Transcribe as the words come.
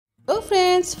तो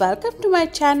friends welcome to my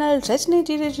channel Rajni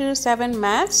 007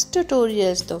 maths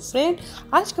tutorials. तो friend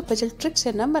आज का पजल ट्रिक्स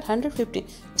है नंबर 150।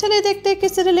 चलिए देखते हैं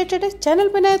किससे रिलेटेड है। चैनल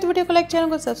पर नए तो वीडियो को लाइक, चैनल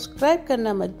को सब्सक्राइब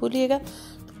करना मत भूलिएगा।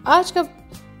 तो आज का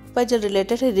पजल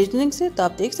रिलेटेड है रीजनिंग से। तो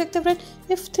आप देख सकते हैं फ्रेंड,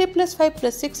 इफ 3 + 5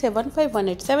 + 6 है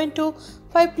 151872,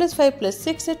 5 + 5 +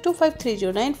 6 है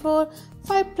 253094,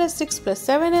 5 + 6 +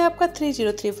 7 है आपका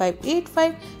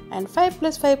 303585 एंड 5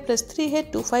 + 5 + 3 है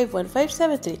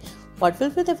 251573। What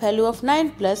will be the value of 9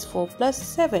 + 4 +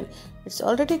 7? It's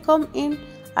already come in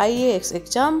IAS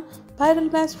Exam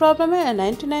Maths problem है and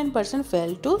 99%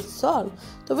 fail to solve।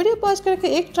 तो वीडियो पॉज करके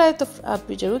एक ट्राई तो आप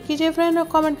भी जरूर कीजिए फ्रेंड, और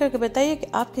कमेंट करके बताइए कि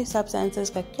आपके हिसाब से आंसर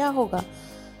इसका क्या होगा।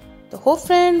 तो होप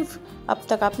फ्रेंड अब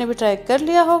तक आपने भी ट्राई कर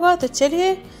लिया होगा। तो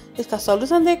चलिए इसका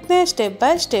सॉल्यूशन देखते हैं स्टेप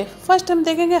बाय स्टेप। फर्स्ट हम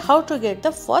देखेंगे how to get the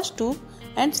first 2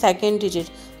 and second digit.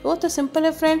 वो तो सिंपल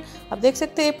है फ्रेंड, आप देख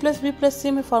सकते हैं a + b +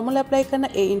 c में फॉर्मूला अप्लाई करना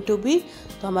a × b।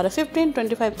 तो हमारा 15,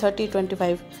 25, 30,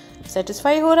 25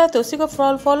 सेटिस्फाई हो रहा है, तो उसी को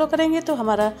फॉलो करेंगे। तो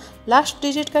हमारा लास्ट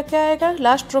डिजिट का क्या आएगा,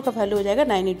 लास्ट रो का वैल्यू हो जाएगा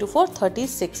 9 × 4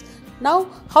 36। Now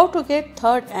how to get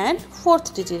third and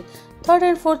fourth digit. Third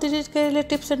and fourth digit के लिए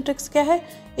टिप्स एंड ट्रिक्स क्या है,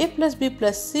 a + b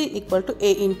 + c =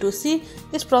 a × c।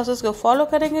 इस प्रोसेस को फॉलो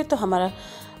करेंगे तो हमारा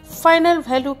फाइनल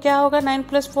वैल्यू क्या होगा 9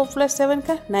 + 4 + 7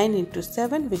 का, 9 ×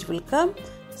 7 विच विल कम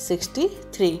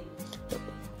 63। तो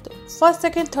first,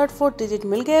 second, third, fourth digit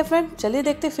मिल गए फ्रेंड। चलिए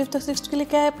देखते हैं फिफ्थ और सिक्स्थ के लिए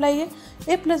क्या अप्लाई है।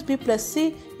 a + b +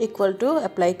 c =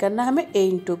 अप्लाई करना हमें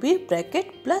a × b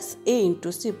bracket plus a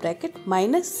 × c bracket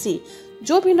minus c।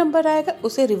 जो भी नंबर आएगा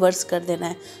उसे रिवर्स कर देना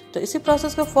है। तो इसी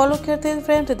प्रोसेस को फॉलो करते हैं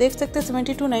फ्रेंड। तो देख सकते हैं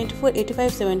 72, 94,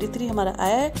 85, 73 हमारा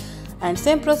आया है एंड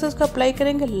सेम प्रोसेस को अप्लाई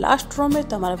करेंगे लास्ट रो में।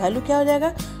 तो हमारा वैल्यू क्या हो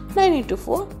जाएगा 9 ×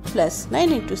 4 प्लस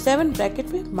 9 × 7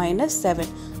 ब्रैकेट में -7।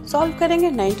 सॉल्व करेंगे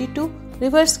 92,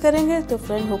 रिवर्स करेंगे तो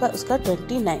फ्रेंड होगा उसका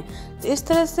 29। तो इस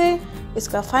तरह से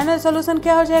इसका फाइनल सॉल्यूशन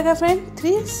क्या हो जाएगा फ्रेंड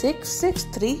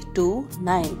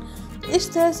 366329।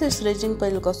 इस तरह से इस रीजनिंग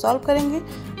पजल को सॉल्व करेंगे।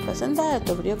 पसंद आया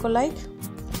तो वीडियो को लाइक,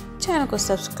 चैनल को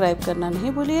सब्सक्राइब करना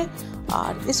नहीं भूलिए,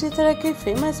 और इसी तरह के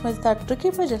फेमस मजेदार ट्रिकी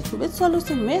पजल विद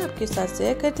सॉल्यूशन मैं आपके साथ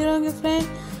शेयर करती रहूँगी friend.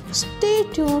 Stay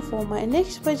tune for my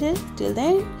next puzzle. Till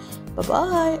then bye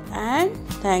bye and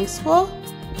thanks for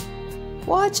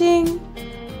watching।